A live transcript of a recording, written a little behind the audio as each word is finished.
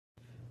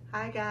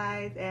Hi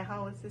guys, at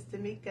home with Sister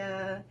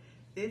Mika.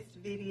 This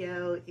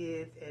video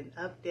is an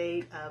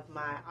update of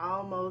my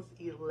almost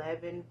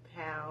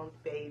 11-pound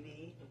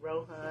baby,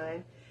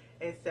 Rohan.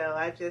 And so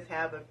I just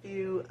have a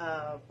few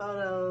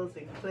photos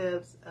and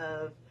clips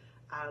of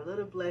our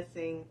little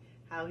blessing,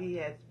 how he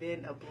has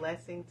been a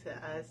blessing to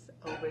us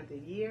over the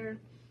year.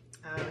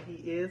 He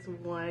is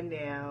one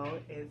now,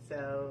 and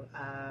so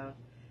I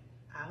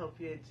hope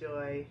you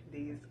enjoy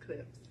these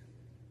clips.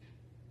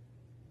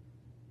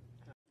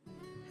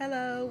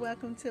 Hello,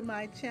 welcome to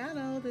my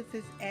channel. This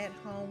is At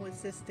Home with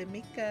Sister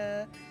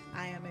Mika.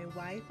 I am a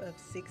wife of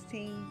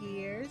 16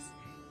 years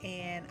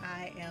and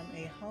I am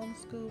a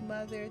homeschool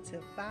mother to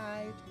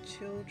 5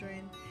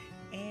 children,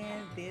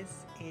 and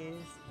this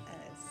is us.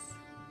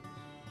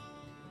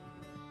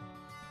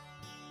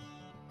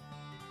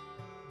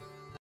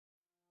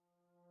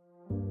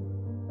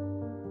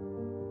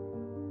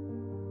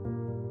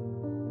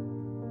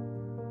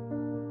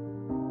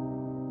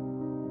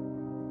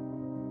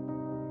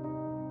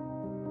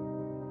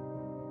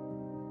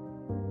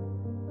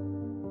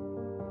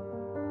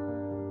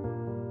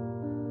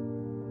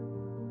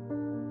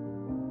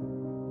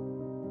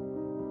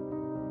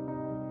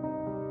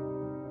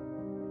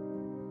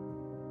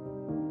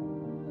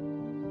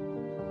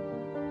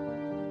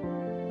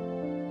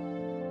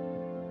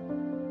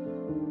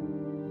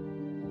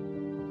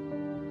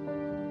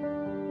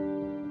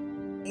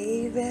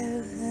 Hey,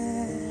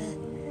 Rohan.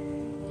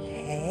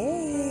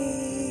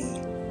 Hey.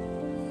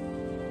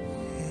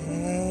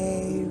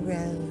 Hey,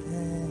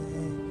 Rohan.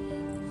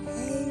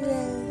 Hey,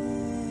 Rohan.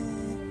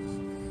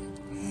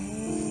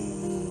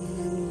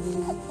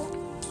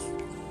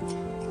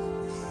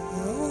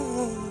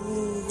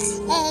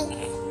 Hey. Hey.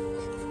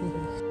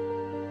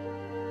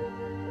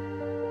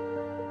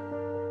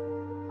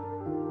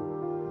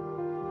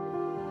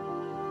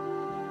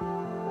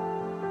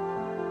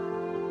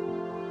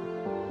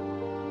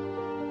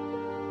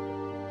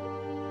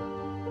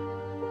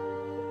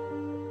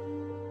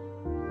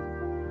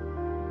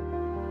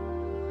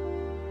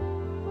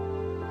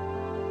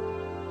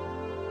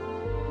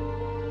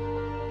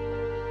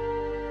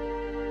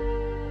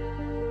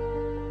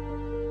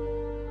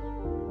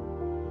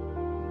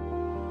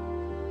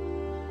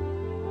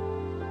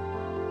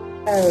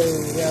 Go,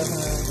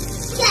 Rohan.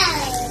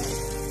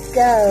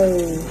 Go.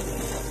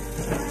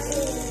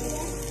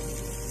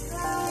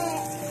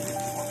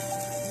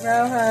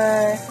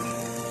 Rohan.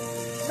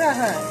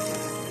 Rohan.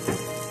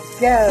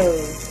 Go.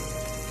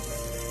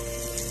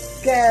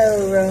 Go,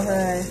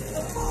 Rohan.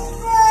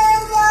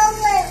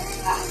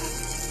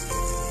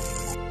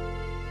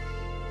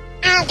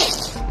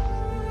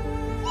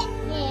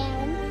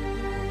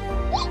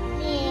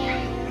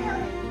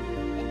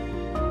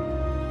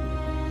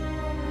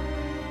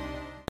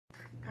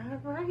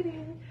 Alrighty,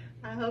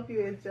 I hope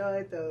you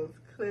enjoyed those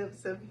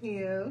clips of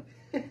him.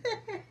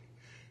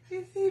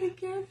 You see the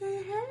girl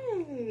say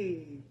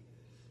hey.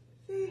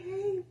 Say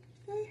hey.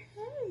 Say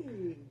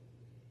hey.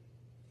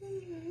 Say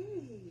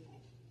hey.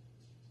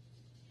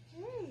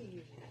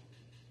 Hey.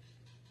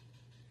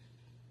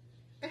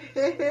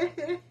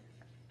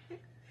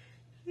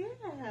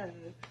 Yeah.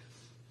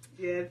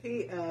 Yes, he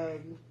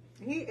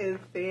is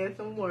saying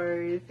some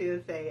words.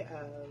 He'll say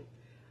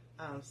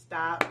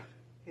stop.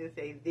 He'll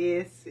say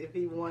this. If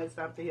he wants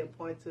something, he'll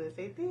point to it and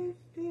say this,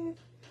 this.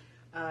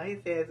 He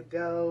says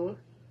go.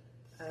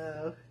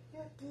 Yeah,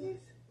 this,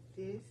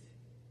 this,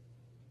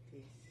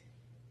 this.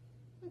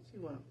 What you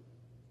want?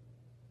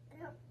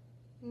 What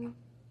you want?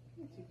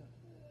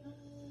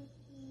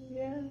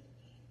 Yeah.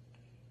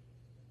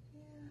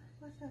 Yeah.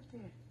 What's up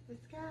there? The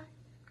sky?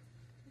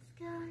 The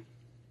sky?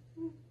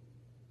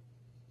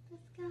 The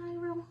sky,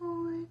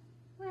 Rohan.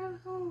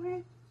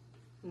 Rohan.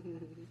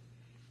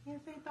 You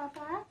say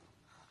bye-bye?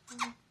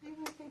 You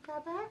gonna say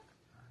bye-bye?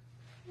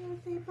 You gonna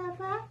say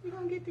bye-bye? You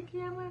gonna get the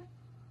camera?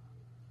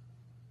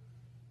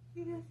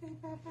 You gonna say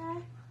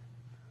bye-bye?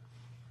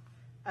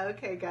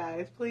 Okay,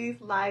 guys, please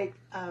like,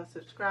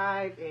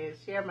 subscribe, and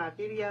share my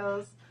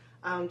videos.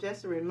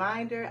 Just a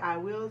reminder, I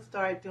will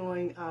start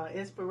doing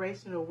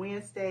Inspirational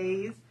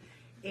Wednesdays,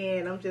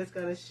 and I'm just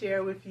gonna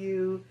share with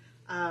you,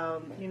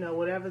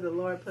 whatever the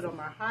Lord put on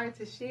my heart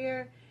to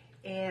share,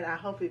 and I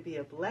hope it be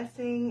a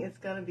blessing. It's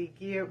gonna be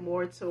geared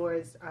more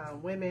towards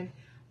women.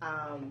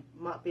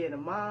 Being a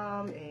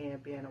mom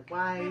and being a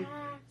wife.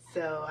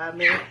 So I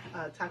may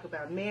talk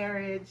about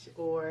marriage,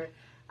 or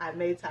I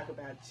may talk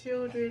about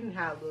children,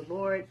 how the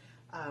Lord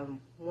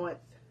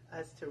wants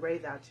us to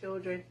raise our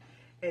children.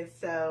 And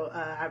so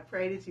I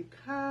pray that you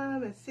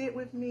come and sit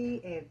with me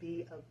and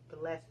be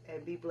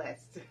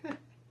blessed.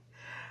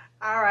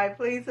 All right,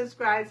 please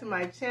subscribe to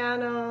my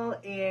channel,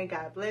 and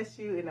God bless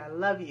you, and I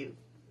love you.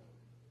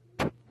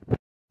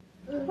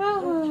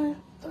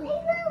 Rohan.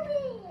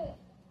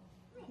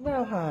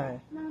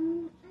 Rohan.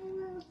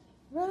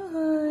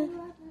 Rohan.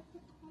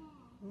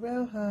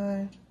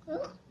 Rohan.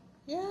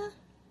 Yeah?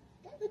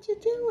 What you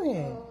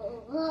doing?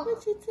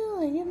 What you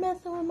doing? You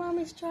messing with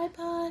mommy's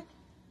tripod?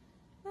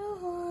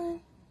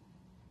 Rohan.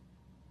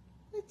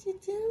 What you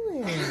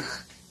doing?